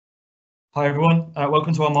Hi everyone,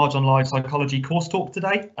 welcome to our Marge on Live Psychology course talk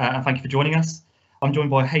today, and thank you for joining us. I'm joined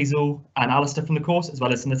by Hazel and Alistair from the course, as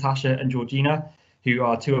well as Natasha and Georgina, who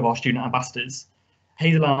are two of our student ambassadors.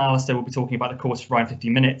 Hazel and Alistair will be talking about the course for around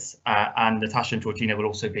 15 minutes, and Natasha and Georgina will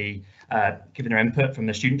also be giving their input from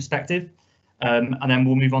the student perspective. And then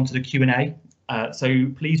we'll move on to the Q&A. So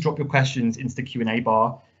please drop your questions into the Q&A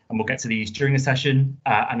bar, and we'll get to these during the session,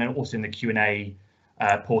 and then also in the Q&A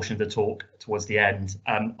portion of the talk towards the end.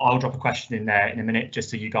 I'll drop a question in there in a minute just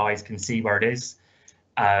so you guys can see where it is.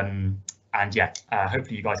 And yeah,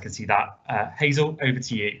 hopefully you guys can see that. Hazel, over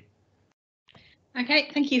to you. Okay,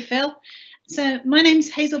 thank you, Phil. So my name's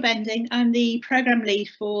Hazel Bending. I'm the programme lead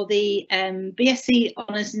for the BSc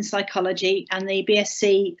Honours in Psychology and the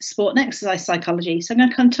BSc Sport and Exercise Psychology. So I'm going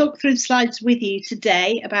to come talk through the slides with you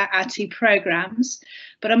today about our two programmes.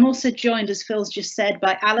 But I'm also joined, as Phil's just said,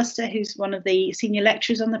 by Alistair, who's one of the senior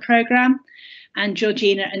lecturers on the programme, and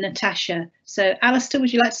Georgina and Natasha. So Alistair,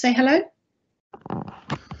 would you like to say hello?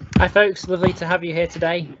 Hi folks, lovely to have you here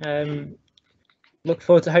today. Look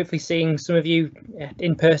forward to hopefully seeing some of you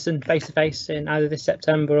in person, face to face, in either this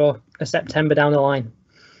September or a September down the line.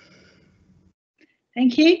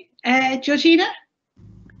 Thank you. Georgina?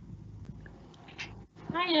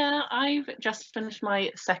 Hiya, I've just finished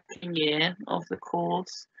my second year of the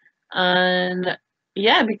course, and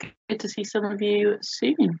yeah, it'd be good to see some of you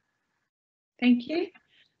soon. Thank you.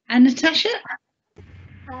 And Natasha?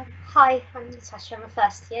 Hi, I'm Natasha. I'm a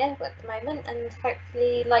first year at the moment, and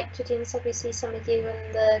hopefully, like Georgina said, we see some of you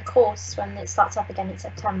in the course when it starts up again in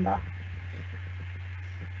September.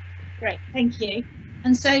 Great, thank you.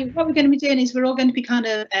 And so what we're going to be doing is we're all going to be kind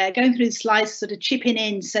of going through the slides, sort of chipping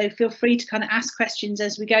in. So feel free to kind of ask questions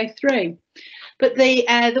as we go through. But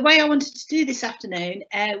the way I wanted to do this afternoon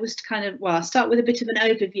was to kind of, well, I'll start with a bit of an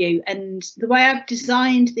overview. And the way I've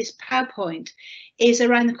designed this PowerPoint is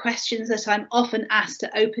around the questions that I'm often asked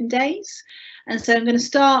at open days. And so I'm going to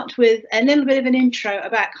start with a little bit of an intro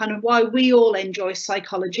about kind of why we all enjoy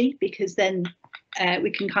psychology, because then we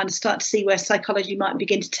can kind of start to see where psychology might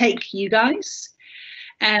begin to take you guys.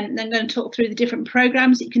 And I'm going to talk through the different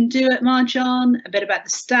programmes that you can do at Marjan, a bit about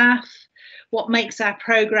the staff, what makes our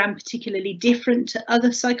programme particularly different to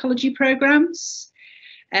other psychology programmes,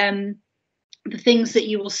 the things that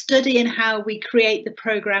you will study and how we create the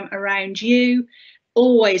programme around you.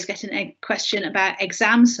 Always getting a question about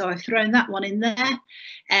exams, so I've thrown that one in there.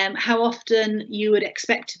 How often you would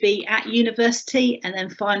expect to be at university, and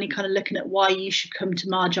then finally kind of looking at why you should come to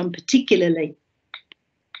Marjan particularly.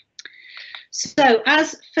 So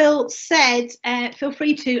as Phil said, feel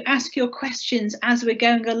free to ask your questions as we're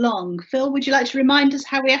going along. Phil, would you like to remind us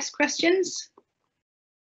how we ask questions?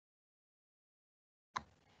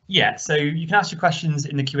 Yeah, so you can ask your questions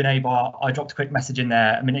in the Q&A bar. I dropped a quick message in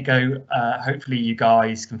there a minute ago. Hopefully you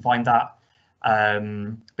guys can find that.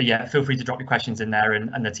 But yeah, feel free to drop your questions in there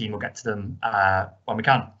and the team will get to them when we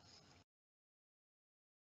can.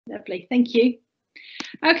 Lovely, thank you.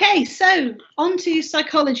 Okay, so on to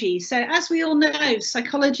psychology. So as we all know,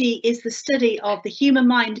 psychology is the study of the human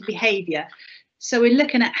mind and behaviour. So we're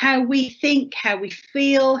looking at how we think, how we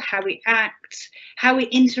feel, how we act, how we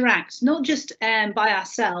interact, not just by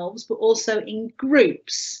ourselves, but also in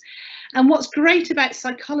groups. And what's great about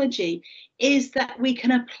psychology is that we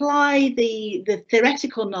can apply the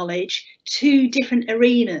theoretical knowledge to different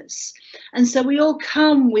arenas. And so we all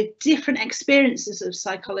come with different experiences of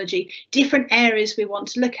psychology, different areas we want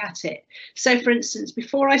to look at it. So for instance,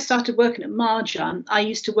 before I started working at Marjan, I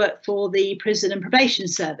used to work for the Prison and Probation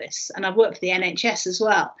Service, and I've worked for the NHS as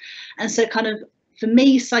well. And so kind of, for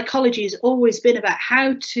me, psychology has always been about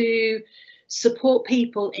how to support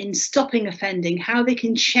people in stopping offending, how they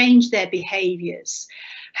can change their behaviours,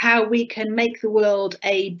 how we can make the world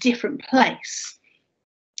a different place.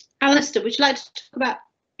 Alistair, would you like to talk about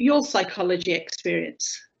your psychology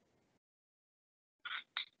experience?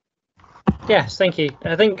 Yes, thank you.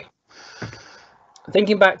 I think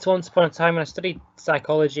thinking back to once upon a time when I studied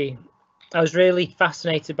psychology, I was really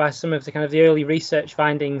fascinated by some of the kind of the early research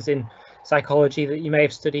findings in psychology that you may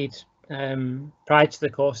have studied prior to the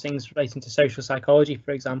course, things relating to social psychology,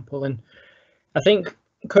 for example. And I think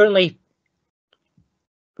currently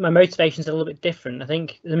my motivations are a little bit different. I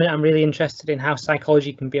think at the minute I'm really interested in how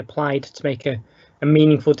psychology can be applied to make a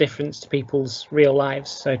meaningful difference to people's real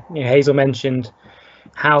lives. So, you know, Hazel mentioned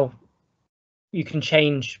how you can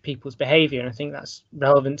change people's behaviour, and I think that's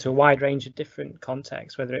relevant to a wide range of different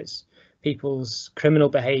contexts, whether it's people's criminal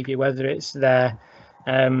behaviour, whether it's their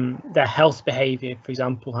health behaviour, for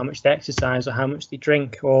example, how much they exercise or how much they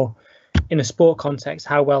drink, or in a sport context,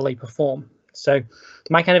 how well they perform. So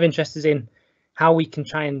my kind of interest is in how we can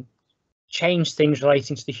try and change things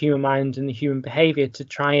relating to the human mind and the human behaviour to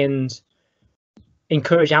try and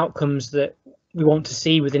encourage outcomes that we want to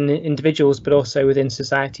see within individuals, but also within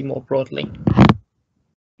society more broadly.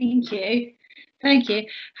 Thank you. Thank you.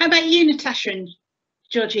 How about you, Natasha and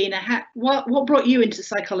Georgina? What brought you into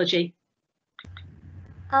psychology?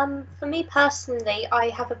 For me personally, I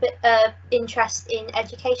have a bit of interest in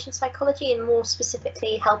education psychology, and more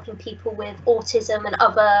specifically helping people with autism and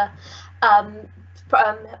other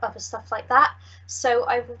stuff like that. So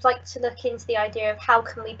I would like to look into the idea of how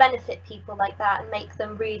can we benefit people like that and make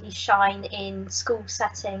them really shine in school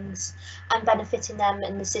settings, and benefiting them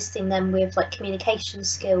and assisting them with like communication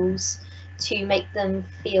skills to make them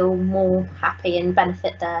feel more happy and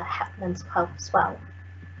benefit their mental health as well.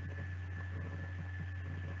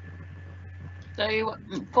 So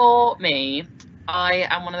for me, I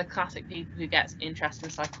am one of the classic people who gets interested in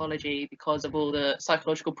psychology because of all the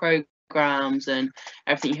psychological programs and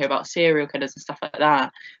everything you hear about serial killers and stuff like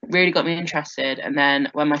that. It really got me interested. And then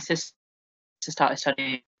when my sister started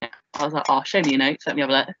studying, I was like, oh, show me your notes, let me have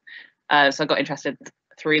a look. So I got interested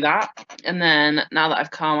through that. And then now that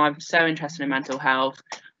I've come, I'm so interested in mental health.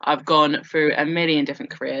 I've gone through a million different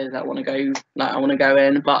careers that I want to go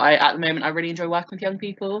in, but at the moment I really enjoy working with young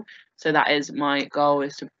people. So that is my goal,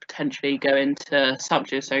 is to potentially go into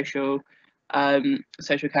sumptuous social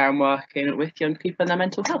care and working with young people and their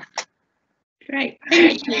mental health. Great,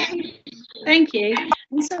 thank you. Thank you.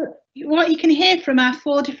 And so what you can hear from our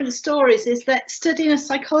 4 different stories is that studying a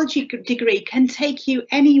psychology degree can take you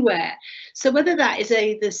anywhere. So whether that is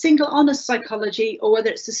the single honours psychology or whether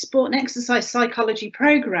it's the sport and exercise psychology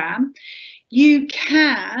programme, you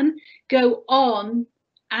can go on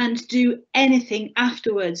and do anything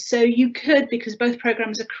afterwards. So you could, because both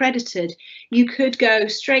programs are accredited, you could go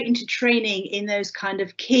straight into training in those kind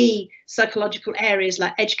of key psychological areas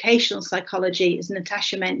like educational psychology, as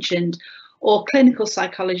Natasha mentioned, or clinical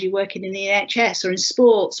psychology, working in the NHS or in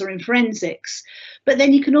sports or in forensics. But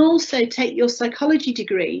then you can also take your psychology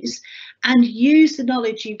degrees and use the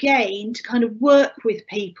knowledge you gain to kind of work with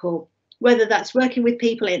people, whether that's working with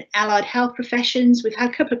people in allied health professions. We've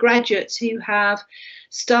had a couple of graduates who have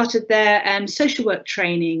started their social work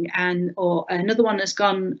training, or another one has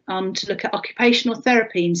gone on to look at occupational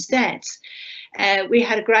therapy instead. We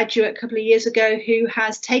had a graduate a couple of years ago who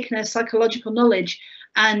has taken her psychological knowledge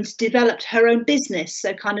and developed her own business,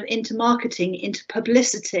 so kind of into marketing, into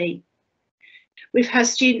publicity. We've had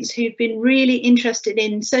students who've been really interested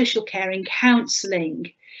in social care and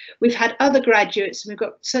counselling. We've had other graduates, and we've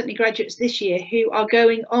got certainly graduates this year, who are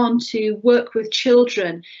going on to work with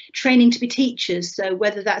children, training to be teachers. So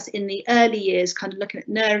whether that's in the early years, kind of looking at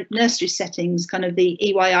nursery settings, kind of the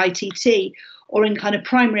EYITT, or in kind of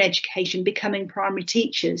primary education, becoming primary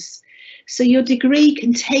teachers. So your degree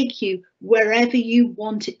can take you wherever you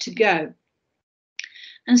want it to go.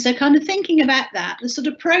 And so kind of thinking about that,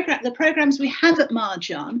 the programs we have at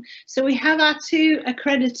Marjon, so we have our 2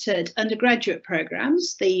 accredited undergraduate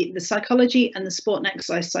programs, the psychology and the sport and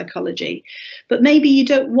exercise psychology, but maybe you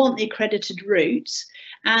don't want the accredited route.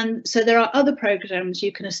 And so there are other programs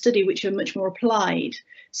you can study which are much more applied.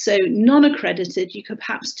 So non-accredited, you could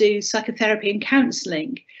perhaps do psychotherapy and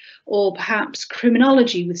counselling, or perhaps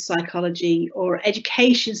criminology with psychology, or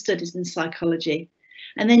education studies in psychology.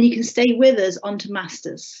 And then you can stay with us on to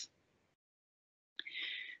masters.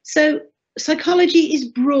 So psychology is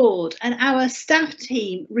broad, and our staff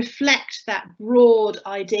team reflect that broad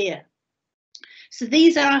idea. So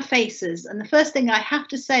these are our faces, and the first thing I have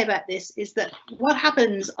to say about this is that what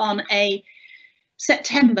happens on a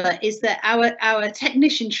September is that our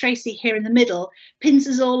technician Tracy here in the middle pins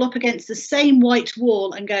us all up against the same white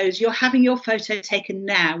wall and goes, "You're having your photo taken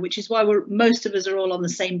now," which is why most of us are all on the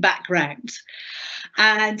same background.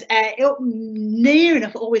 And it near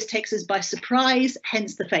enough always takes us by surprise,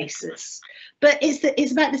 hence the faces. But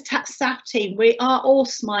it's about the staff team. We are all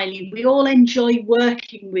smiling. We all enjoy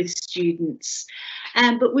working with students.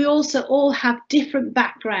 But we also all have different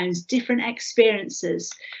backgrounds, different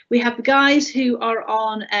experiences. We have the guys who are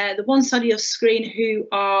on the one side of your screen who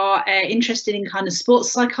are interested in kind of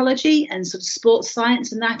sports psychology and sort of sports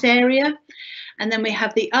science in that area. And then we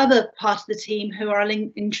have the other part of the team who are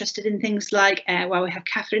interested in things like, well, we have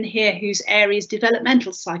Catherine here, whose area is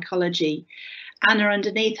developmental psychology. Anna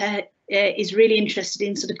underneath her is really interested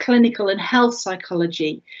in sort of clinical and health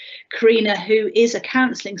psychology. Karina, who is a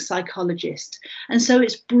counselling psychologist. And so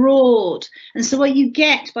it's broad. And so what you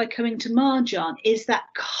get by coming to Marjon is that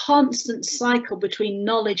constant cycle between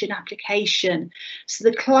knowledge and application. So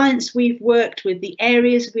the clients we've worked with, the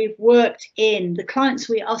areas we've worked in, the clients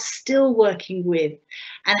we are still working with,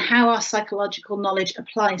 and how our psychological knowledge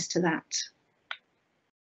applies to that.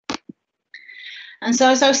 And so,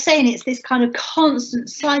 as I was saying, it's this kind of constant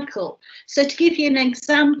cycle. So to give you an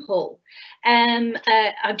example,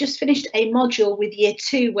 I've just finished a module with year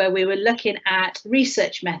 2 where we were looking at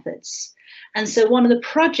research methods. And so one of the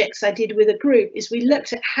projects I did with a group is we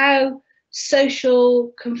looked at how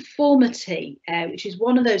social conformity, which is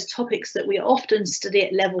one of those topics that we often study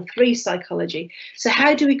at level 3 psychology. So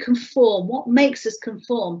how do we conform? What makes us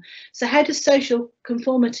conform? So how does social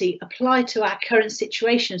conformity apply to our current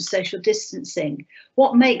situation of social distancing?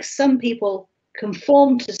 What makes some people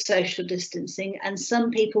conform to social distancing and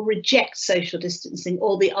some people reject social distancing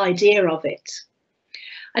or the idea of it?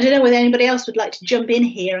 I don't know whether anybody else would like to jump in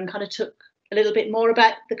here and kind of talk a little bit more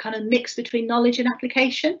about the kind of mix between knowledge and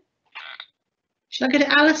application. Shall I go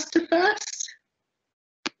to Alistair first?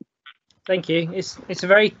 Thank you. It's a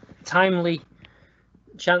very timely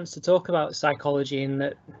chance to talk about psychology in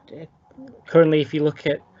that currently, if you look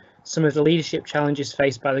at some of the leadership challenges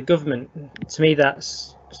faced by the government, to me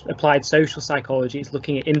that's applied social psychology. It's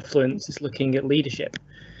looking at influence, it's looking at leadership.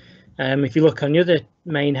 If you look on the other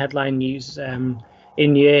main headline news,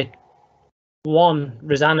 in year 1,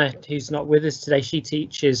 Rosanna, who's not with us today, she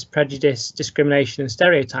teaches prejudice, discrimination and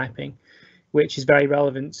stereotyping, which is very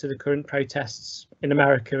relevant to the current protests in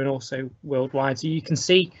America and also worldwide. So you can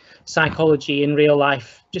see psychology in real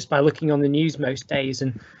life just by looking on the news most days.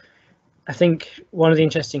 And I think one of the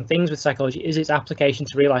interesting things with psychology is its application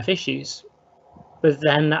to real life issues, but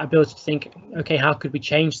then that ability to think, okay, how could we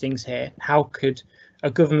change things here? How could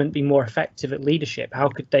a government be more effective at leadership? How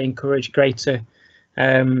could they encourage greater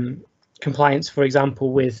compliance, for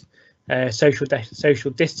example, with social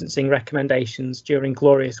distancing recommendations during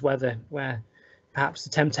glorious weather, where perhaps the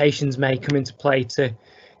temptations may come into play to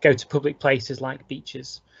go to public places like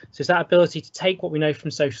beaches. So it's that ability to take what we know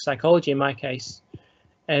from social psychology, in my case,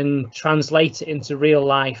 and translate it into real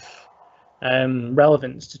life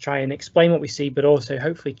relevance to try and explain what we see, but also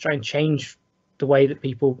hopefully try and change the way that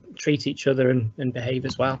people treat each other and behave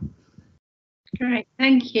as well. Great,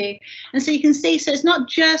 thank you. And so you can see, so it's not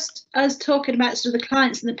just us talking about sort of the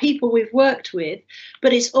clients and the people we've worked with,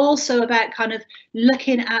 but it's also about kind of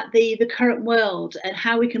looking at the current world and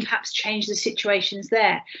how we can perhaps change the situations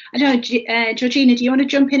there. I don't know, Georgina, do you want to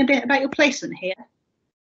jump in a bit about your placement here?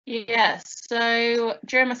 Yes, so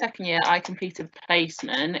during my second year, I completed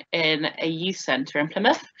placement in a youth centre in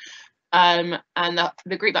Plymouth. And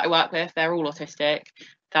the group that I work with, they're all autistic.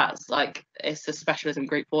 That's like, it's a specialism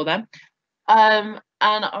group for them. And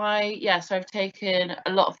so I've taken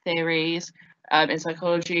a lot of theories in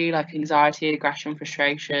psychology, like anxiety, aggression,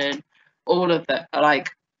 frustration, all of that, like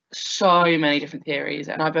so many different theories.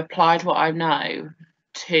 And I've applied what I know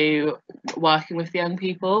to working with young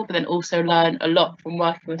people, but then also learn a lot from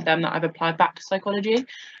working with them that I've applied back to psychology.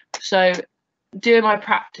 So doing my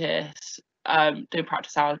practice, doing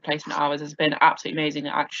practice hours, placement hours has been absolutely amazing.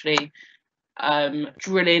 Actually,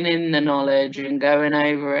 drilling in the knowledge and going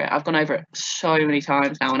over it. I've gone over it so many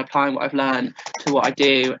times now and applying what I've learned to what I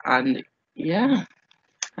do, and yeah,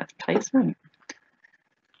 that's placement.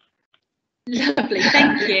 Lovely,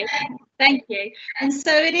 thank you. And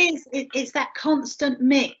so it's that constant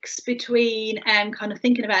mix between kind of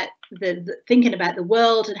thinking about the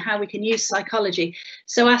world and how we can use psychology.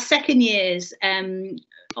 So our second years on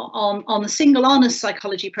the single honours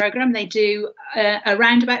psychology programme, they do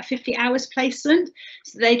around about 50 hours placement.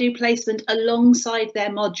 So they do placement alongside their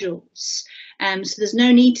modules. So there's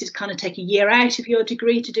no need to kind of take a year out of your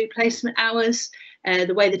degree to do placement hours.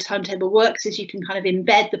 The way the timetable works is you can kind of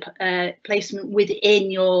embed the placement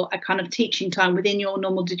within your kind of teaching time, within your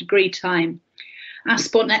normal degree time. Our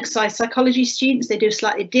sport and exercise psychology students, they do a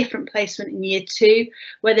slightly different placement in year 2,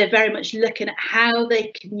 where they're very much looking at how they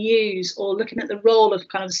can use, or looking at the role of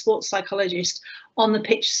kind of a sports psychologist on the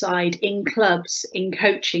pitch side, in clubs, in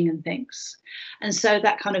coaching and things. And so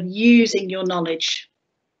that kind of using your knowledge.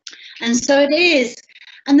 And so it is.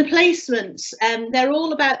 And the placements, they're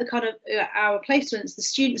all about the kind of our placements. The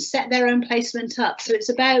students set their own placement up. So it's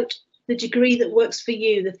about the degree that works for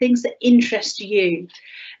you, the things that interest you.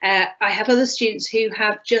 I have other students who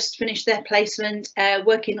have just finished their placement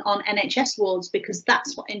working on NHS wards because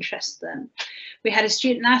that's what interests them. We had a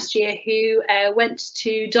student last year who went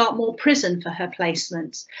to Dartmoor Prison for her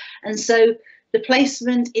placement. And so the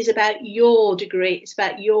placement is about your degree, it's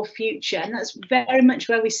about your future, and that's very much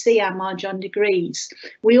where we see our Marjan degrees.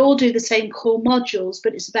 We all do the same core modules,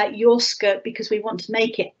 but it's about your scope because we want to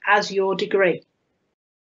make it as your degree.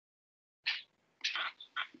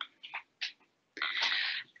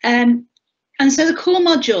 And so the core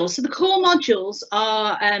modules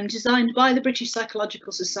are designed by the British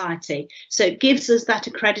Psychological Society, so it gives us that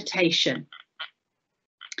accreditation.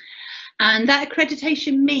 And that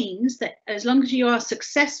accreditation means that as long as you are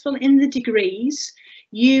successful in the degrees,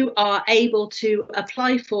 you are able to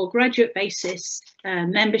apply for graduate basis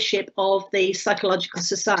membership of the Psychological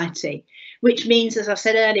Society, which means, as I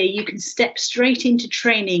said earlier, you can step straight into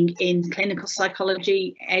training in clinical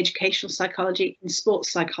psychology, educational psychology, and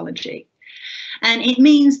sports psychology. And it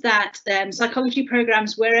means that psychology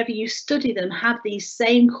programs, wherever you study them, have these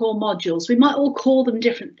same core modules. We might all call them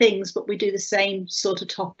different things, but we do the same sort of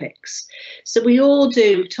topics. So we all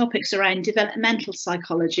do topics around developmental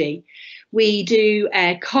psychology. We do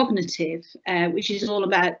cognitive, which is all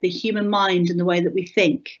about the human mind and the way that we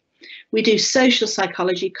think. We do social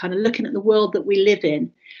psychology, kind of looking at the world that we live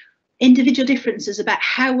in. Individual differences about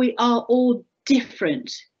how we are all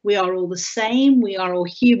different. We are all the same, we are all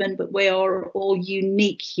human, but we are all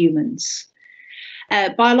unique humans.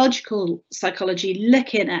 Biological psychology,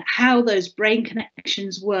 looking at how those brain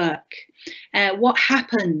connections work, what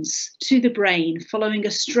happens to the brain following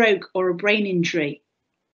a stroke or a brain injury.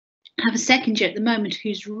 I have a second year at the moment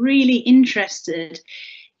who's really interested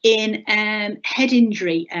in head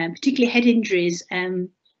injury, particularly head injuries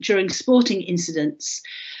during sporting incidents.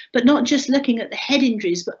 But not just looking at the head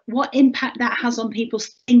injuries, but what impact that has on people's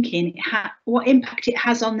thinking, what impact it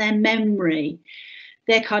has on their memory.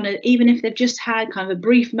 They're kind of, even if they've just had kind of a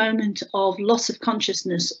brief moment of loss of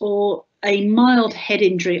consciousness or a mild head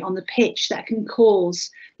injury on the pitch, that can cause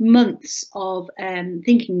months of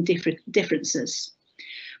thinking differences.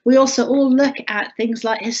 We also all look at things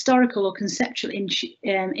like historical or conceptual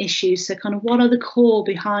issues. So kind of what are the core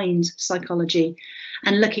behind psychology,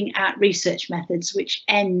 and looking at research methods, which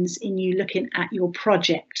ends in you looking at your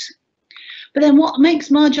project. But then what makes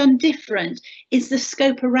Marjon different is the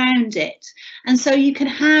scope around it. And so you can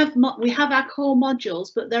have, we have our core modules,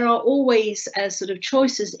 but there are always sort of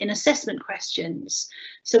choices in assessment questions.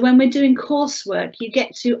 So when we're doing coursework, you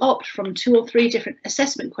get to opt from 2 or 3 different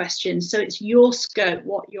assessment questions. So it's your scope,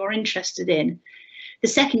 what you're interested in. The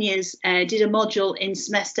second years did a module in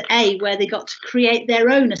semester A where they got to create their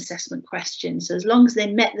own assessment questions. So as long as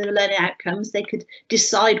they met the learning outcomes, they could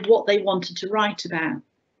decide what they wanted to write about.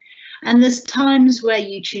 And there's times where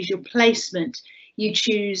you choose your placement, you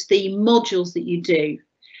choose the modules that you do.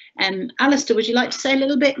 Alistair, would you like to say a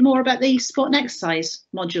little bit more about the sport and exercise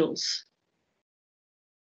modules?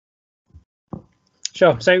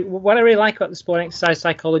 Sure. So what I really like about the sport and exercise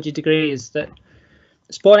psychology degree is that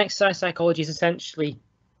sport and exercise psychology is essentially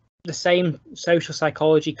the same social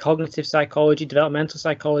psychology, cognitive psychology, developmental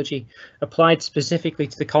psychology applied specifically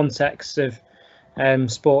to the context of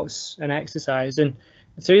sports and exercise. And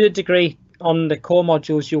through the degree on the core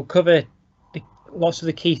modules, you'll cover lots of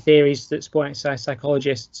the key theories that sport and exercise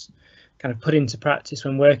psychologists kind of put into practice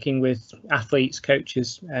when working with athletes,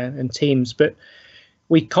 coaches and teams. But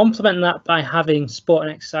we complement that by having sport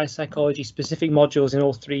and exercise psychology specific modules in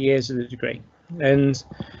all 3 years of the degree. And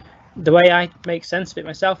the way I make sense of it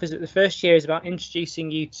myself is that the first year is about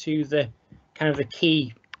introducing you to the kind of the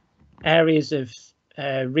key areas of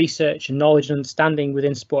research and knowledge and understanding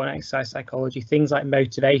within sport and exercise psychology, things like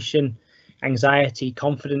motivation, anxiety,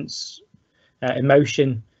 confidence,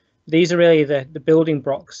 emotion. These are really the building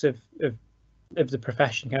blocks of the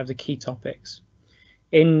profession, kind of the key topics.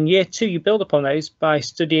 In year 2, you build upon those by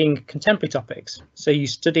studying contemporary topics. So you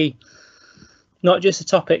study not just the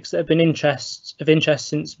topics that have been of interest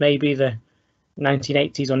since maybe the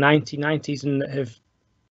 1980s or 1990s and that have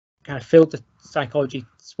kind of filled the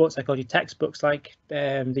sports psychology textbooks like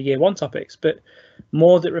the year 1 topics, but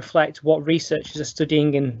more that reflect what researchers are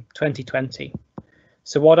studying in 2020.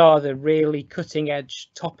 So what are the really cutting edge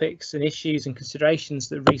topics and issues and considerations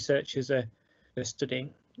that researchers are studying?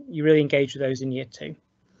 You really engage with those in year 2.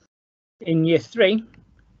 In year 3,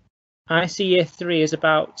 I see year 3 as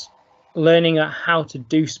about learning how to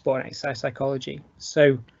do sport and exercise psychology.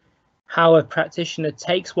 So how a practitioner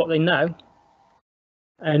takes what they know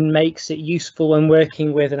and makes it useful when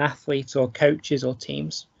working with an athlete or coaches or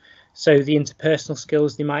teams. So the interpersonal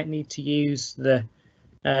skills they might need to use, the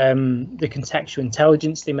contextual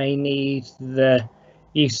intelligence they may need, the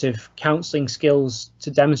use of counselling skills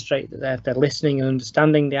to demonstrate that they're listening and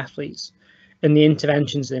understanding the athletes, and the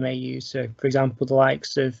interventions they may use. So, for example, the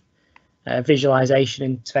likes of visualization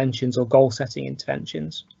interventions or goal setting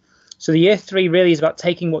interventions. So the year 3 really is about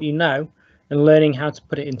taking what you know and learning how to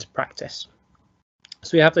put it into practice.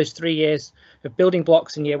 So we have those 3 years of building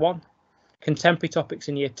blocks in year 1, contemporary topics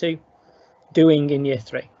in year 2, doing in year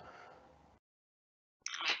 3.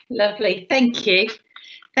 Lovely, thank you.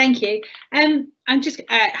 Thank you. I'm just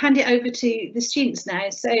hand it over to the students now.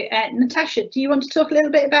 So, Natasha, do you want to talk a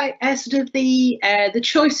little bit about sort of the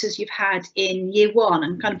choices you've had in year one,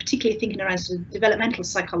 and kind of particularly thinking around sort of developmental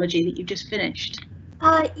psychology that you've just finished?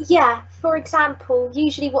 Yeah, for example,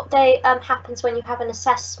 usually what happens when you have an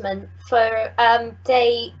assessment for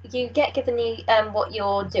you get given the what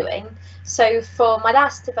you're doing. So for my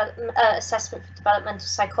last assessment for developmental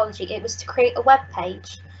psychology, it was to create a web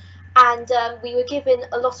page, and we were given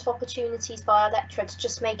a lot of opportunities by our lecturer to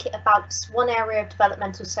just make it about one area of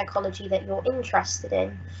developmental psychology that you're interested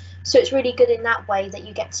in. So it's really good in that way that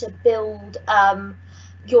you get to build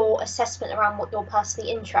your assessment around what you're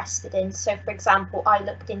personally interested in. So for example, I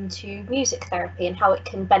looked into music therapy and how it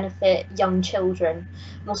can benefit young children,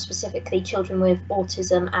 more specifically children with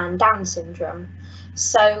autism and Down syndrome.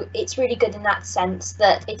 So it's really good in that sense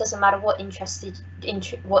that it doesn't matter what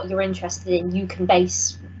what you're interested in, you can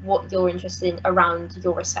base what you're interested in around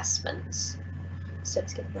your assessments. So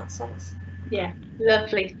it's good in that sense. Yeah,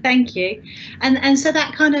 lovely, thank you. And so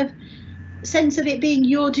that kind of sense of it being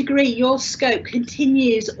your degree, your scope,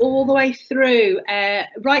 continues all the way through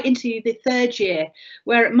right into the third year,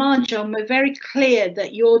 where at Marjon we're very clear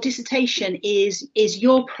that your dissertation is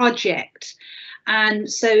your project.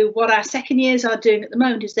 And so what our second years are doing at the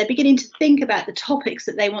moment is they're beginning to think about the topics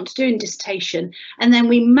that they want to do in dissertation, and then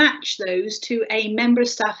we match those to a member of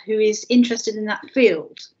staff who is interested in that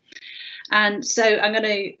field. And so I'm going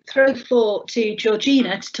to throw the floor to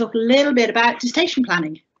Georgina to talk a little bit about dissertation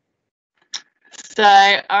planning. So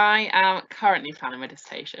I am currently planning my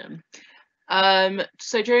dissertation.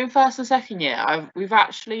 So during first and second year, we've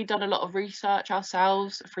actually done a lot of research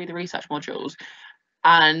ourselves through the research modules,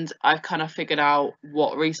 and I've kind of figured out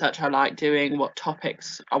what research I like doing, what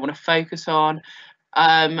topics I want to focus on.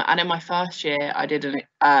 And in my first year, I did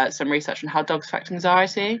some research on how dogs affect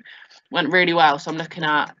anxiety. Went really well, so I'm looking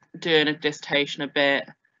at doing a dissertation a bit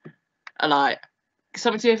like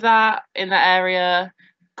something to do with that in that area.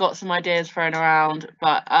 Got some ideas thrown around,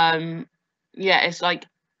 but yeah, it's like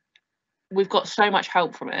we've got so much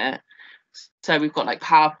help from it. So we've got like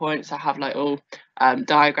PowerPoints that have like all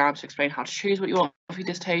diagrams to explain how to choose what you want for your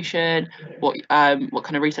dissertation, what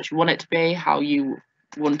kind of research you want it to be, how you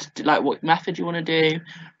want to do, like what method you want to do,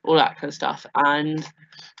 all that kind of stuff. And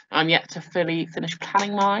I'm yet to fully finish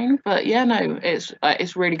planning mine, but yeah, no,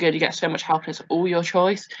 it's really good. You get so much help, and it's all your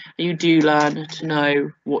choice. And you do learn to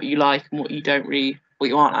know what you like and what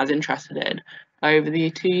you aren't as interested in over the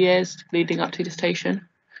 2 years leading up to dissertation,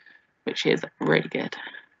 which is really good.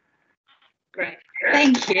 Great,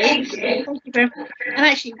 thank you. Thank you very much. And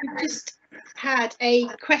actually, we've just had a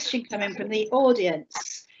question come in from the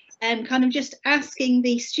audience, and kind of just asking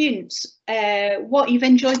the students what you've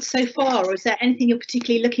enjoyed so far, or is there anything you're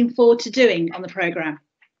particularly looking forward to doing on the programme?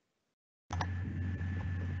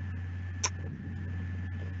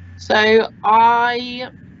 So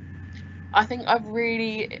I think I've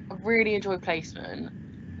really enjoyed placement.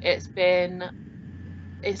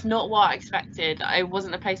 It's not what I expected. It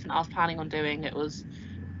wasn't a placement I was planning on doing. It was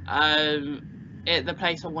the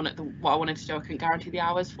place what I wanted to do. I couldn't guarantee the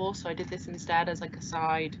hours for, so I did this instead as like a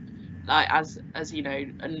side, like as you know,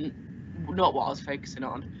 and not what I was focusing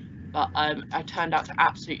on. But I turned out to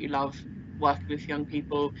absolutely love working with young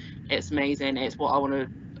people. It's amazing. It's what I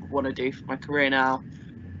want to do for my career now.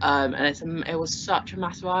 And it was such a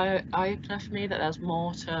massive eye-opener for me that there's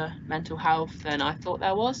more to mental health than I thought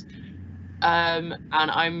there was. And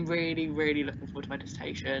I'm really looking forward to my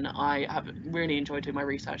dissertation. I have really enjoyed doing my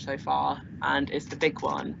research so far, and it's the big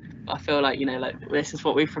one. I feel like, you know, like this is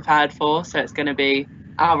what we've prepared for, so it's going to be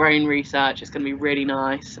our own research. It's going to be really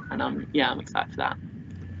nice, and I'm excited for that.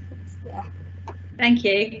 Yeah. Thank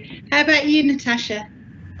you. How about you, Natasha?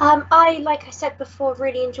 Like I said before,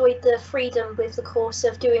 really enjoyed the freedom with the course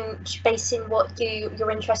of basing what you're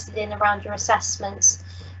interested in around your assessments.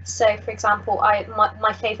 So, for example,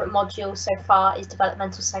 my favourite module so far is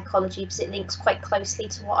developmental psychology, because it links quite closely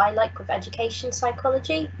to what I like with education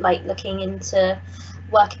psychology, like looking into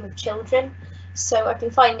working with children. So I've been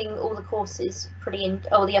finding all the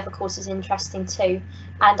other courses interesting too,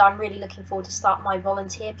 and I'm really looking forward to start my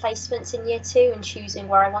volunteer placements in year 2 and choosing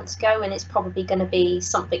where I want to go. And it's probably going to be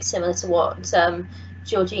something similar to what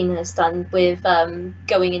Georgina has done with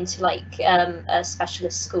going into like a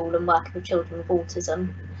specialist school and working with children with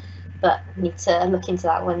autism. But I need to look into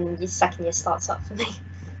that when your second year starts up for me.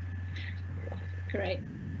 Great,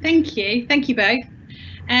 thank you both.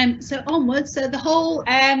 So onwards, so the whole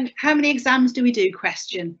how many exams do we do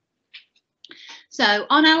question. So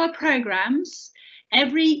on our programmes,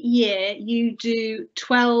 every year you do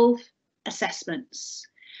 12 assessments,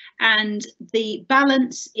 and the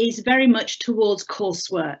balance is very much towards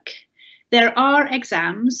coursework. There are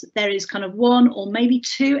exams, there is kind of 1 or maybe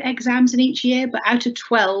 2 exams in each year, but out of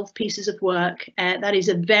 12 pieces of work, that is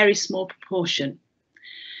a very small proportion.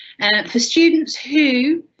 For students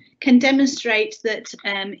who can demonstrate that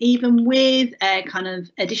even with kind of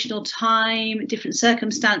additional time, different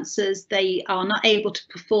circumstances, they are not able to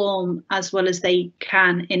perform as well as they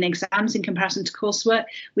can in exams in comparison to coursework,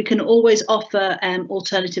 we can always offer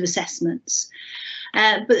alternative assessments.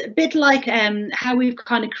 But a bit like how we've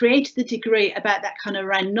kind of created the degree about that kind of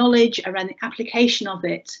around knowledge, around the application of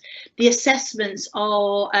it, the assessments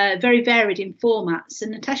are very varied in formats.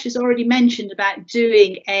 And Natasha's already mentioned about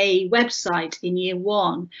doing a website in year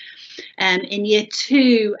 1. In year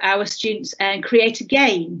 2, our students create a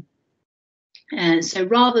game. So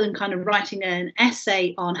rather than kind of writing an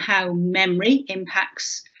essay on how memory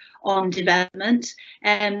impacts on development,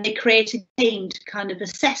 they create a game to kind of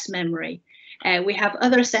assess memory. We have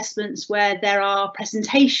other assessments where there are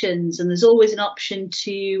presentations, and there's always an option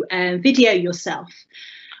to video yourself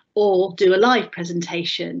or do a live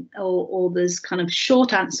presentation, or there's kind of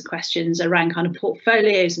short answer questions around kind of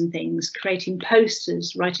portfolios and things, creating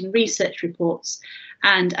posters, writing research reports,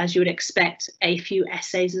 and as you would expect, a few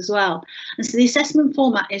essays as well. And so the assessment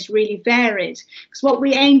format is really varied, because what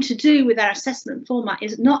we aim to do with our assessment format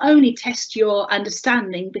is not only test your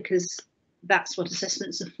understanding, because that's what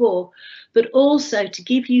assessments are for, but also to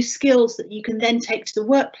give you skills that you can then take to the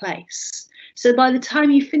workplace. So by the time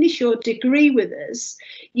you finish your degree with us,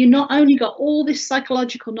 you not only got all this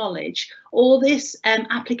psychological knowledge, all this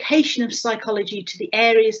application of psychology to the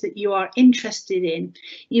areas that you are interested in,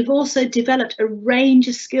 you've also developed a range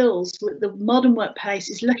of skills that the modern workplace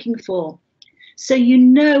is looking for. So you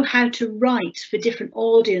know how to write for different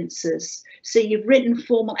audiences. So you've written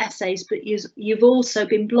formal essays, but you've also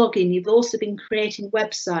been blogging, you've also been creating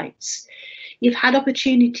websites. You've had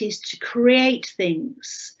opportunities to create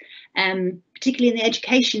things, particularly in the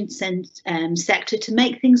education sector, to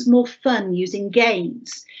make things more fun using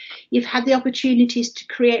games. You've had the opportunities to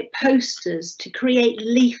create posters, to create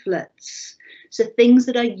leaflets, so things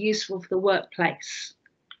that are useful for the workplace.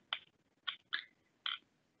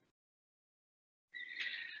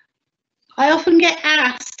 I often get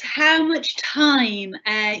asked how much time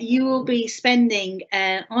you will be spending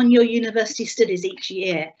on your university studies each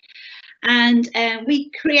year. And we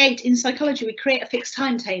create, in psychology, we create a fixed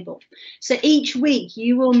timetable. So each week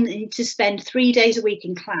you will need to spend 3 days a week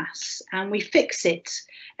in class, and we fix it.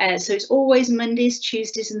 So it's always Mondays,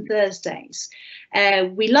 Tuesdays and Thursdays.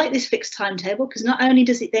 We like this fixed timetable because not only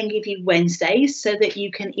does it then give you Wednesdays so that you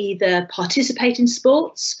can either participate in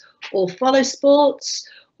sports or follow sports,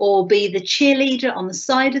 or be the cheerleader on the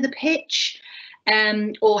side of the pitch,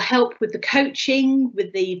 or help with the coaching,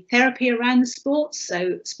 with the therapy around the sports.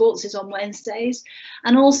 So sports is on Wednesdays.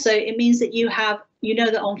 And also it means that you know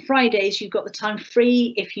that on Fridays you've got the time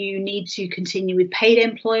free if you need to continue with paid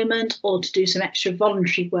employment or to do some extra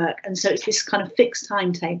voluntary work. And so it's this kind of fixed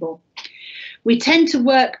timetable. We tend to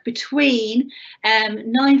work between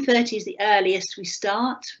 9:30 is the earliest we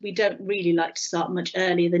start. We don't really like to start much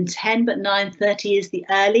earlier than 10, but 9:30 is the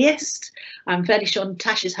earliest. I'm fairly sure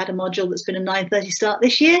Natasha's had a module that's been a 9:30 start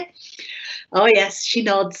this year. Oh yes, she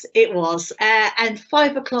nods, it was. And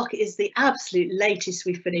 5 o'clock is the absolute latest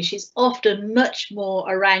we finish. It's often much more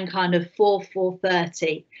around kind of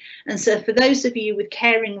 4:30. And so for those of you with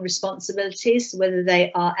caring responsibilities, whether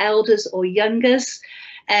they are elders or youngers,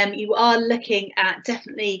 you are looking at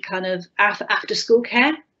definitely kind of after school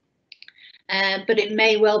care, but it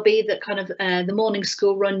may well be that kind of the morning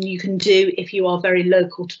school run you can do if you are very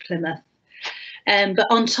local to Plymouth. But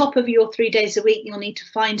on top of your 3 days a week, you'll need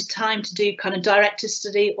to find time to do kind of director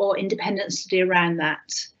study or independent study around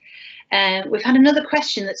that. We've had another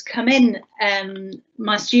question that's come in,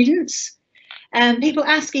 my students. People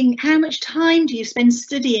asking, how much time do you spend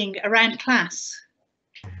studying around class?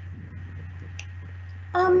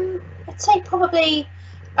 I'd say probably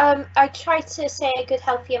I try to say a good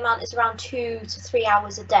healthy amount is around 2 to 3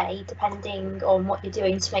 hours a day, depending on what you're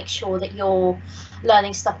doing, to make sure that you're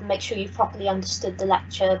learning stuff and make sure you've properly understood the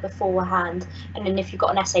lecture beforehand. And then if you've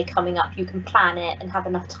got an essay coming up, you can plan it and have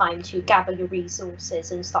enough time to gather your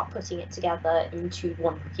resources and start putting it together into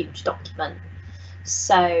one huge document.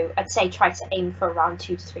 So I'd say try to aim for around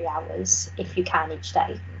 2 to 3 hours if you can each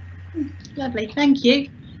day. Lovely, thank you.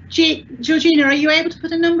 Georgina, are you able to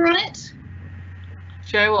put a number on it?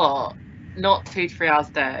 Do you know what? Not 2 to 3 hours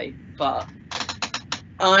a day, but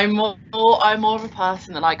I'm more of a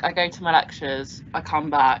person that, like, I go to my lectures, I come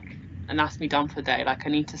back, and that's me done for the day. Like,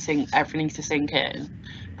 everything needs to sink in.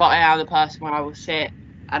 But I am the person where I will sit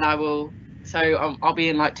and I will So I'll be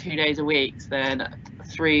in like 2 days a week, then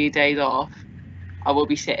 3 days off. I will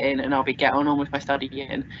be sitting and I'll be getting on with my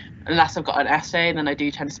studying. Unless I've got an essay, then I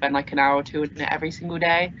do tend to spend like an hour or two in it every single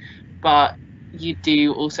day. But you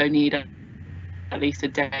do also need at least a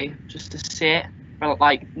day just to sit, but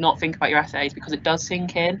like not think about your essays, because it does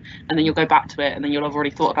sink in, and then you'll go back to it and then you'll have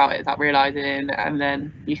already thought about it without realizing, and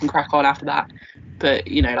then you can crack on after that. But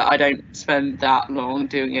you know, like, I don't spend that long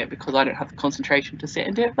doing it because I don't have the concentration to sit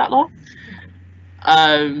and do it for that long.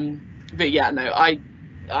 But yeah, no, I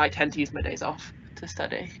tend to use my days off to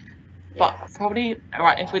study. But probably,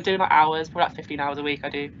 right, if we're doing like hours, probably like 15 hours a week, I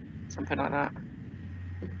do something like that.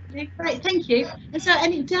 Yeah, great, thank you. And so,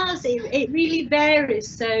 and it really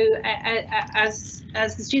varies. So as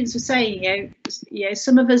the students were saying, you know,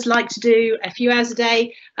 some of us like to do a few hours a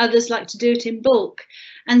day, others like to do it in bulk.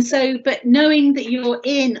 And so, but knowing that you're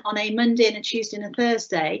in on a Monday and a Tuesday and a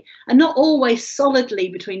Thursday, and not always solidly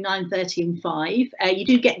between 9:30 and 5, you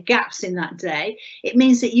do get gaps in that day. It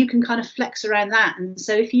means that you can kind of flex around that. And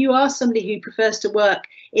so if you are somebody who prefers to work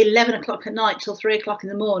 11 o'clock at night till 3 o'clock in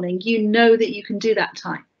the morning, you know that you can do that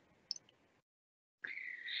time.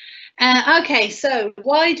 Okay, so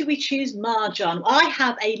why do we choose Mahjong? I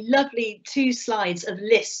have a lovely 2 slides of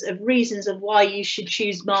lists of reasons of why you should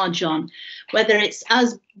choose Mahjong, whether it's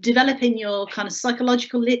as developing your kind of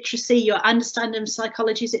psychological literacy, your understanding of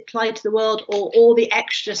psychology as it applied to the world, or all the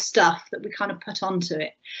extra stuff that we kind of put onto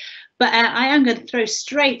it. But I am going to throw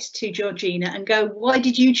straight to Georgina and go, why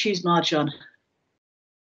did you choose Mahjong?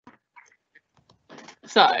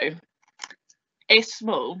 So, it's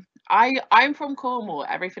small. I'm from Cornwall.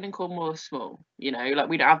 Everything in Cornwall is small. You know, like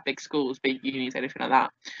we don't have big schools, big unis, anything like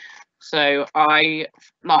that. So I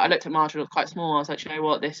looked at Mahjong, it was quite small. I was like, you know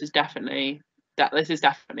what, this is definitely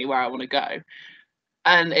where I want to go.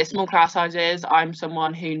 And it's small class sizes. I'm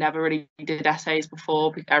someone who never really did essays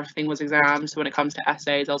before. Everything was exams. So when it comes to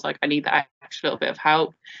essays, I was like, I need that extra little bit of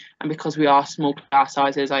help. And because we are small class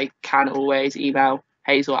sizes, I can always email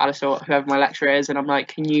Hazel, Alistair, or whoever my lecturer is, and I'm like,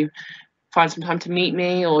 can you find some time to meet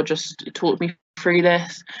me or just talk me through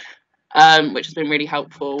this, which has been really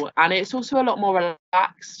helpful. And it's also a lot more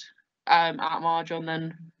relaxed at Mahjong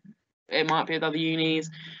than it might be with other unis.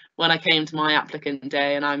 When I came to my applicant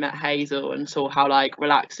day and I met Hazel and saw how like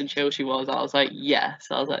relaxed and chill she was, I was like, yes.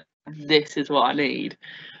 I was like, this is what I need.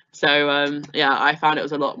 So yeah, I found it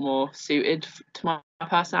was a lot more suited to my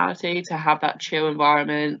personality to have that chill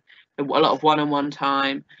environment, a lot of one-on-one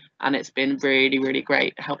time. And it's been really, really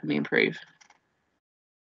great helping me improve.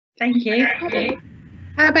 Thank you.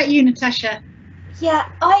 How about you, Natasha? Yeah,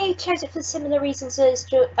 I chose it for similar reasons as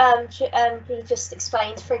you just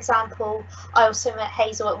explained. For example, I also met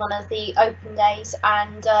Hazel at one of the open days,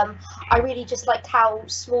 and I really just liked how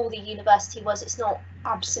small the university was. It's not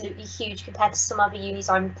absolutely huge compared to some other unis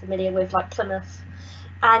I'm familiar with, like Plymouth,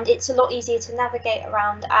 and it's a lot easier to navigate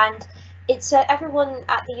around. And it's everyone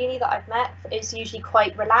at the uni that I've met is usually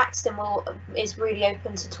quite relaxed and is really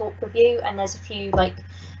open to talk with you. And there's a few like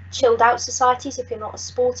chilled out societies if you're not a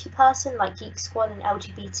sporty person, like Geek Squad and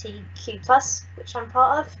LGBTQ+, which I'm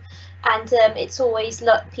part of. And it's always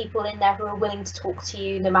people in there who are willing to talk to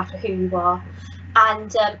you no matter who you are.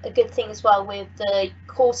 And a good thing as well with the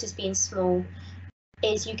courses being small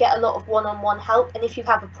is you get a lot of one-on-one help. And if you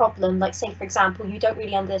have a problem, like say for example you don't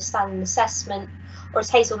really understand an assessment, or as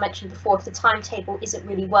Hazel mentioned before, if the timetable isn't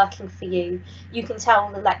really working for you, you can tell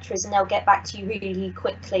the lecturers and they'll get back to you really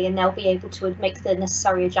quickly and they'll be able to make the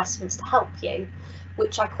necessary adjustments to help you,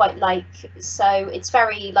 which I quite like. So it's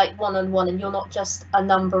very like one-on-one, and you're not just a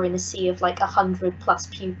number in a sea of like 100+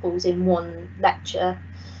 pupils in one lecture.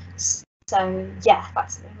 So yeah,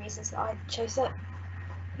 that's the main reasons that I chose it.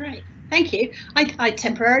 Great, thank you. I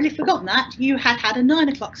temporarily forgotten that you had a 9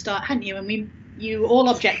 o'clock start, hadn't you? And you all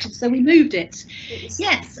objected, so we moved it.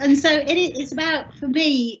 Yes, and so it's about, for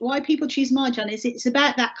me, why people choose Mahjong is it's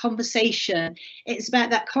about that conversation. It's about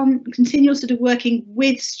that continual sort of working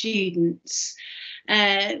with students.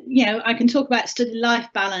 You know, I can talk about study-life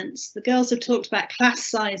balance. The girls have talked about class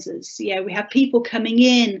sizes. Yeah, we have people coming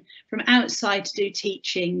in from outside to do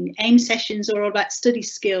teaching. AIM sessions are all about study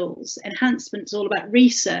skills. Enhancements all about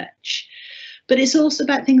research. But it's also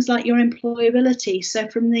about things like your employability. So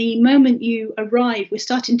from the moment you arrive, we're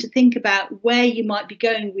starting to think about where you might be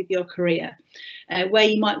going with your career, where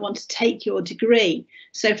you might want to take your degree.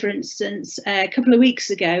 So for instance, a couple of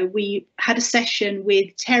weeks ago, we had a session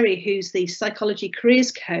with Terry, who's the psychology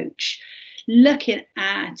careers coach, looking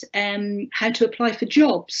at how to apply for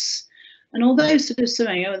jobs. And although sort of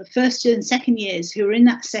the first and second years who were in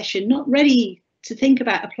that session, not ready to think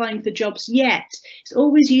about applying for jobs yet, it's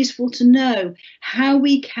always useful to know how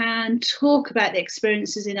we can talk about the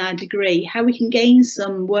experiences in our degree, how we can gain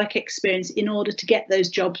some work experience in order to get those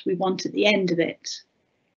jobs we want at the end of it.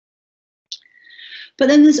 But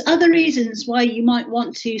then there's other reasons why you might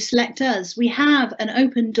want to select us. We have an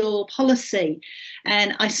open door policy,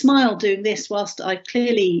 and I smile doing this whilst I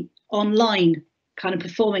clearly online kind of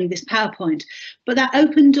performing this PowerPoint, but that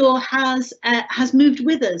open door has moved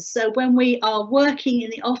with us. So when we are working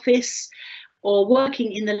in the office or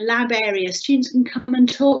working in the lab area, students can come and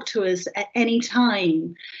talk to us at any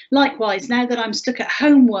time. Likewise, now that I'm stuck at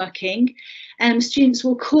home working, students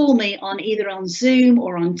will call me either on Zoom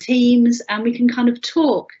or on Teams, and we can kind of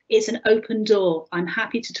talk. It's an open door. I'm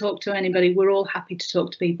happy to talk to anybody. We're all happy to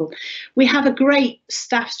talk to people. We have a great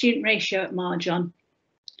staff-student ratio at Marjon.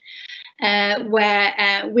 Where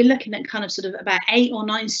we're looking at kind of sort of about 8 or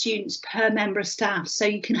 9 students per member of staff, so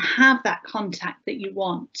you can have that contact that you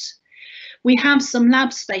want. We have some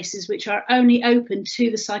lab spaces which are only open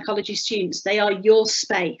to the psychology students. They are your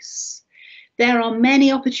space. There are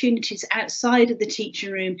many opportunities outside of the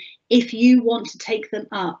teaching room if you want to take them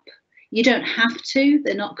up. You don't have to,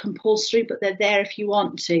 they're not compulsory, but they're there if you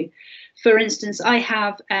want to. For instance, I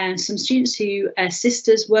have some students who are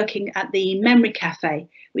sisters working at the Memory Cafe,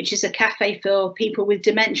 which is a cafe for people with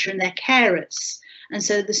dementia and their carers. And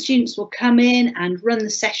so the students will come in and run the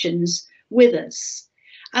sessions with us.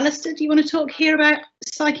 Alistair, do you want to talk here about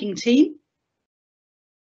the cycling team?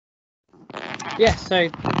 Yes, so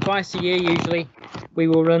twice a year usually we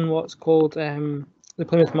will run what's called the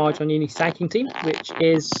Plymouth Marjon Uni Cycling Team, which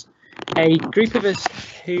is a group of us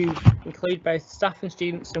who include both staff and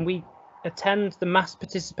students, and we attend the mass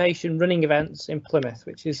participation running events in Plymouth,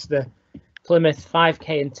 which is the Plymouth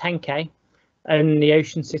 5k and 10k and the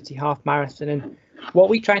Ocean City Half Marathon. And what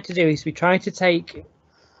we try to do is we try to take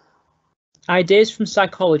ideas from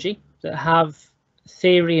psychology that have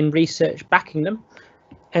theory and research backing them,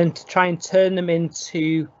 and to try and turn them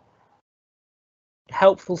into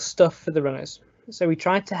helpful stuff for the runners. So we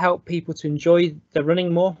try to help people to enjoy the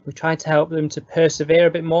running more. We try to help them to persevere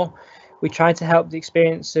a bit more. We try to help the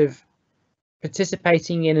experience of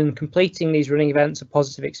participating in and completing these running events a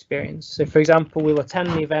positive experience. So for example, we'll attend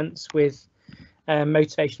the events with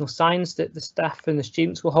motivational signs that the staff and the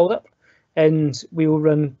students will hold up, and we will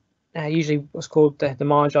run usually what's called the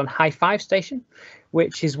Marjon High Five Station,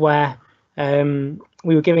 which is where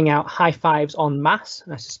we were giving out high fives en masse.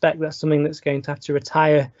 I suspect that's something that's going to have to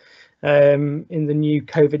retire in the new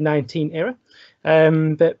COVID-19 era.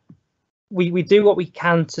 But we do what we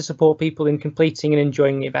can to support people in completing and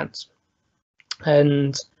enjoying the events.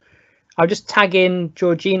 And I'll just tag in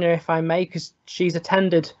Georgina, if I may, because she's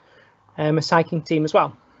attended a cycling team as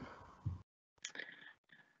well.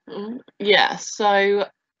 Yeah, so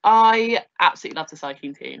I absolutely love the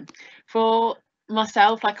cycling team. For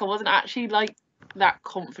myself, like, I wasn't actually like that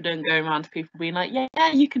confident going around to people being like,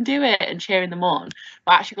 yeah, you can do it, and cheering them on.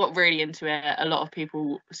 But I actually got really into it. A lot of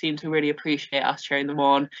people seemed to really appreciate us cheering them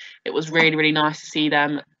on. It was really, really nice to see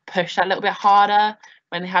them push that little bit harder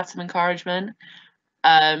when they had some encouragement.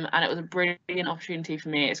 And it was a brilliant opportunity for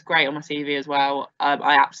me. It's great on my CV as well.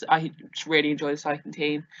 I just really enjoy the cycling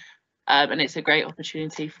team. And it's a great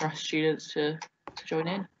opportunity for us students to join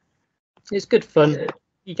in. It's good fun.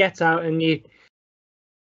 You get out and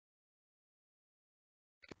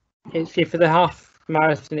it's for the half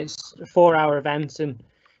marathon. It's a 4-hour event, and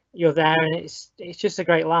you're there, and it's just a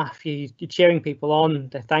great laugh. You're cheering people on.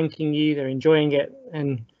 They're thanking you. They're enjoying it,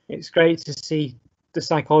 and it's great to see the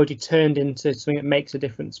psychology turned into something that makes a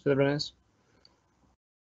difference for the runners.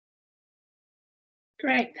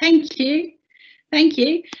 Great, thank you. Thank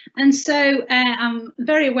you. And so I'm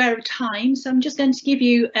very aware of time, so I'm just going to give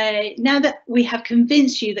you, now that we have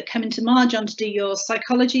convinced you that coming to Marjon to do your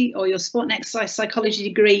psychology or your sport and exercise psychology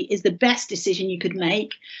degree is the best decision you could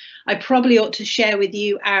make, I probably ought to share with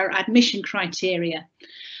you our admission criteria.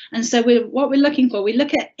 And so what we're looking for, we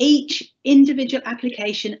look at each individual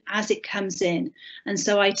application as it comes in. And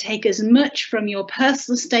so I take as much from your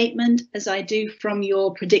personal statement as I do from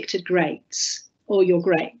your predicted grades or your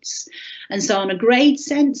grades. And so on a grade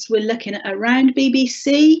sense, we're looking at around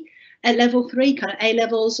BBC at level 3, kind of A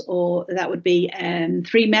levels, or that would be 3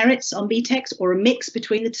 merits on BTECs, or a mix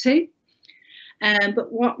between the two.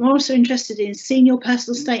 But what we're also interested in seeing your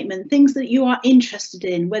personal statement, things that you are interested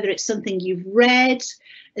in, whether it's something you've read,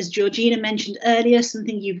 as Georgina mentioned earlier,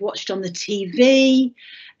 something you've watched on the TV,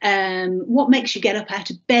 what makes you get up out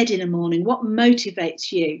of bed in the morning, what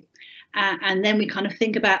motivates you. And then we kind of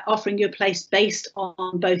think about offering you a place based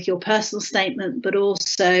on both your personal statement, but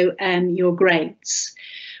also your grades.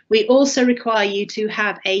 We also require you to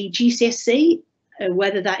have a GCSE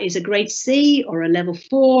whether that is a grade C or a level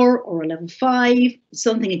 4 or a level 5,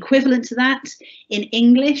 something equivalent to that in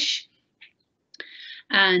English,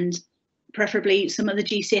 and preferably some of the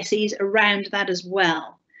GCSEs around that as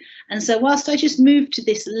well. And so whilst I just move to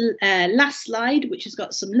this last slide, which has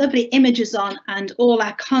got some lovely images on and all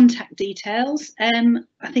our contact details,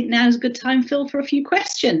 I think now is a good time, Phil, for a few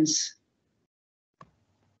questions.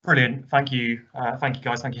 Brilliant. Thank you. Thank you,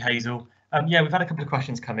 guys. Thank you, Hazel. Yeah, we've had a couple of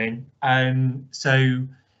questions come in. One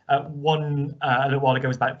a little while ago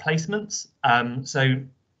was about placements. So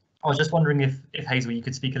I was just wondering if Hazel, you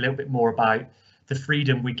could speak a little bit more about the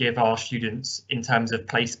freedom we give our students in terms of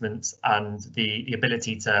placements and the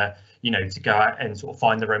ability to, to go out and sort of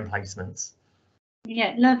find their own placements.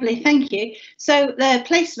 Yeah, lovely, thank you. So the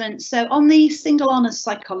placements, so on the single honours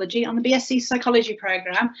psychology, on the BSc psychology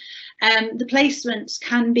programme, the placements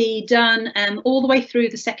can be done all the way through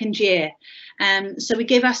the second year. So we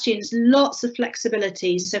give our students lots of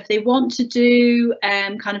flexibility. So if they want to do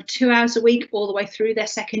kind of 2 hours a week all the way through their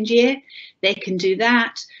second year, they can do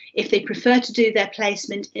that. If they prefer to do their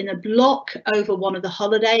placement in a block over one of the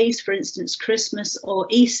holidays, for instance, Christmas or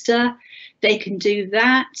Easter, they can do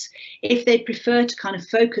that. If they prefer to kind of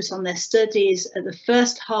focus on their studies at the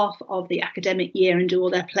first half of the academic year and do all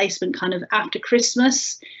their placement kind of after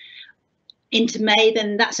Christmas into May,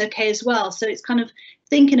 then that's okay as well. So it's kind of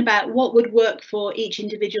thinking about what would work for each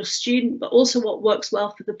individual student, but also what works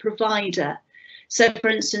well for the provider. So, for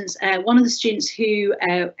instance, one of the students who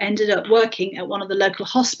ended up working at one of the local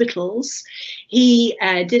hospitals, he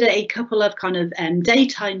did a couple of kind of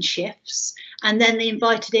daytime shifts, and then they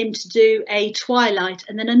invited him to do a twilight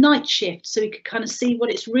and then a night shift, so he could kind of see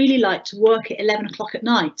what it's really like to work at 11 o'clock at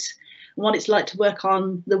night and what it's like to work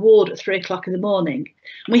on the ward at 3 o'clock in the morning.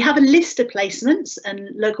 And we have a list of placements and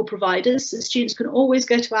local providers, so students can always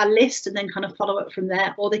go to our list and then kind of follow up from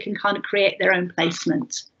there, or they can kind of create their own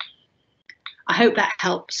placement. I hope that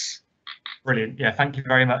helps. Brilliant. Yeah, thank you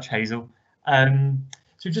very much, Hazel. So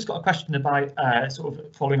we've just got a question about sort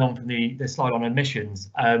of following on from the slide on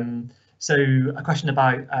admissions. So a question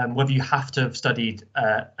about whether you have to have studied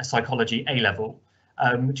a psychology A-level.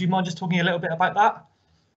 Do you mind just talking a little bit about that?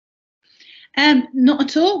 Not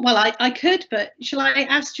at all. Well, I could, but shall I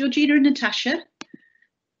ask Georgina and Natasha?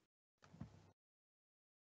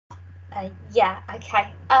 Yeah,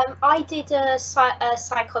 okay. I did a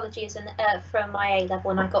psychology as from my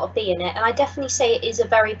A-level, and I got a B in it, and I definitely say it is a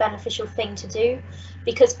very beneficial thing to do,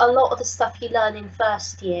 because a lot of the stuff you learn in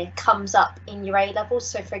first year comes up in your A-levels.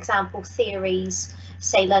 So, for example, theories,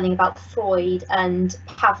 say learning about Freud and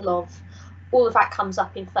Pavlov, all of that comes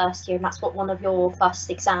up in first year, and that's what one of your first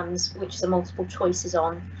exams, which is a multiple choice, is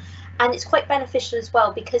on. And it's quite beneficial as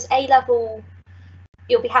well, because A-level,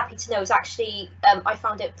 you'll be happy to know, is actually, I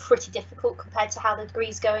found it pretty difficult compared to how the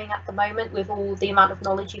degree's going at the moment, with all the amount of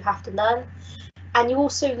knowledge you have to learn. And you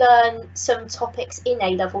also learn some topics in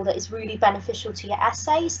A-level that is really beneficial to your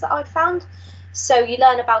essays that I've found. So you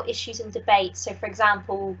learn about issues and debates. So, for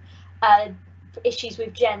example, issues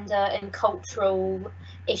with gender and cultural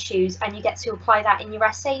issues, and you get to apply that in your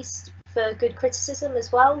essays for good criticism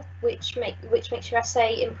as well, which makes your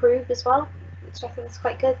essay improve as well, which I think is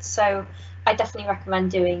quite good. So I definitely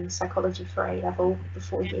recommend doing psychology for A-level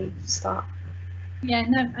before you start. Yeah,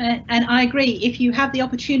 no, and I agree. If you have the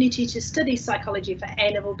opportunity to study psychology for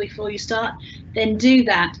A-level before you start, then do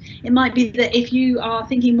that. It might be that if you are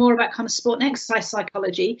thinking more about kind of sport and exercise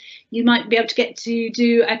psychology, you might be able to get to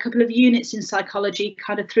do a couple of units in psychology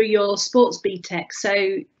kind of through your sports BTEC,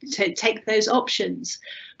 so to take those options.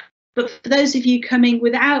 But for those of you coming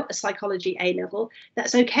without a psychology A-level,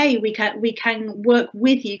 that's okay. We can work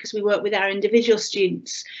with you, because we work with our individual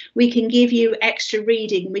students. We can give you extra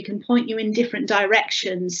reading. We can point you in different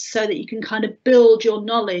directions so that you can kind of build your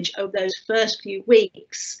knowledge over those first few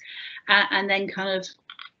weeks, and then kind of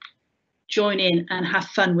join in and have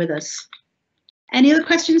fun with us. Any other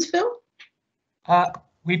questions, Phil?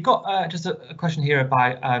 We've got just a question here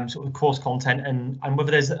about sort of course content and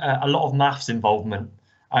whether there's a lot of maths involvement.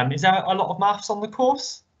 Is there a lot of maths on the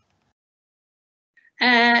course?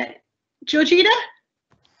 Georgina?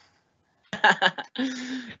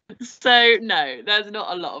 So no, there's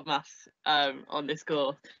not a lot of maths on this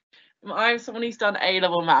course. I'm someone who's done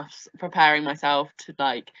A-level maths, preparing myself to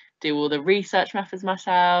like do all the research methods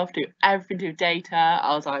myself, do everything to do data.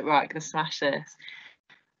 I was like, right, gonna smash this.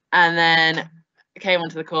 And then I came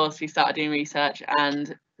onto the course, we started doing research,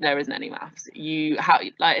 and there isn't any maths.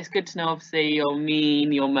 It's good to know obviously your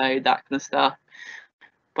mean, your mode, that kind of stuff,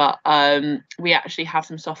 but we actually have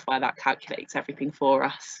some software that calculates everything for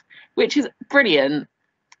us, which is brilliant.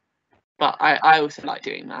 But I also like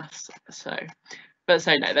doing maths, so But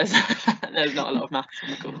so no, there's there's not a lot of maths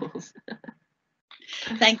in the course.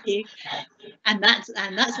 Thank you. And that's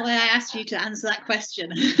why I asked you to answer that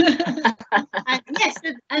question. Yes,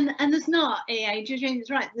 and there's not, Georgina's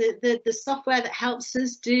right. The software that helps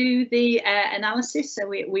us do the analysis. So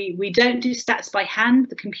we don't do stats by hand.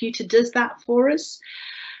 The computer does that for us.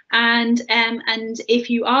 And if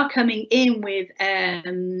you are coming in with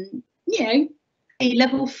you know, a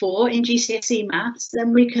level 4 in GCSE maths,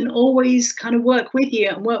 then we can always kind of work with you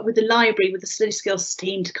and work with the library, with the study skills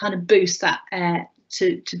team to kind of boost that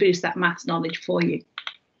to boost that maths knowledge for you.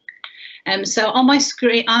 So on my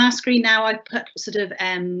screen, on our screen now, I've put sort of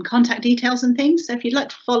contact details and things. So if you'd like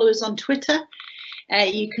to follow us on Twitter,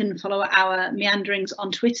 you can follow our meanderings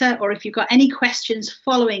on Twitter, or if you've got any questions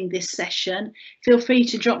following this session, feel free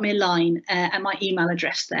to drop me a line at my email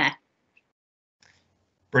address there.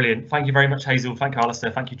 Brilliant. Thank you very much, Hazel. Thank you, Alistair.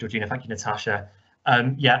 Thank you, Georgina. Thank you, Natasha.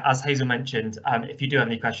 Yeah, as Hazel mentioned, if you do have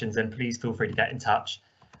any questions, then please feel free to get in touch.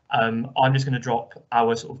 I'm just going to drop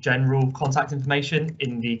our sort of general contact information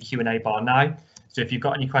in the Q&A bar now. So if you've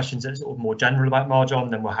got any questions that are sort of more general about Marjon,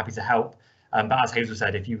 then we're happy to help. But as Hazel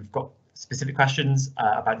said, if you've got specific questions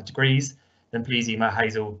about the degrees, then please email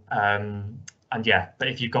Hazel. And yeah, but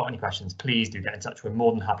if you've got any questions, please do get in touch. We're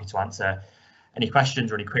more than happy to answer any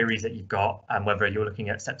questions or any queries that you've got, and whether you're looking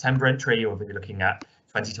at September entry or whether you're looking at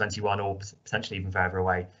 2021 or potentially even further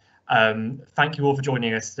away. Thank you all for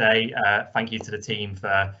joining us today. Thank you to the team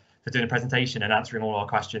for doing the presentation and answering all our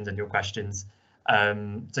questions and your questions.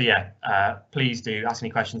 So yeah, please do ask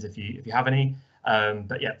any questions if you have any.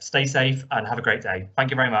 But yeah, stay safe and have a great day.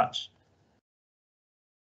 Thank you very much.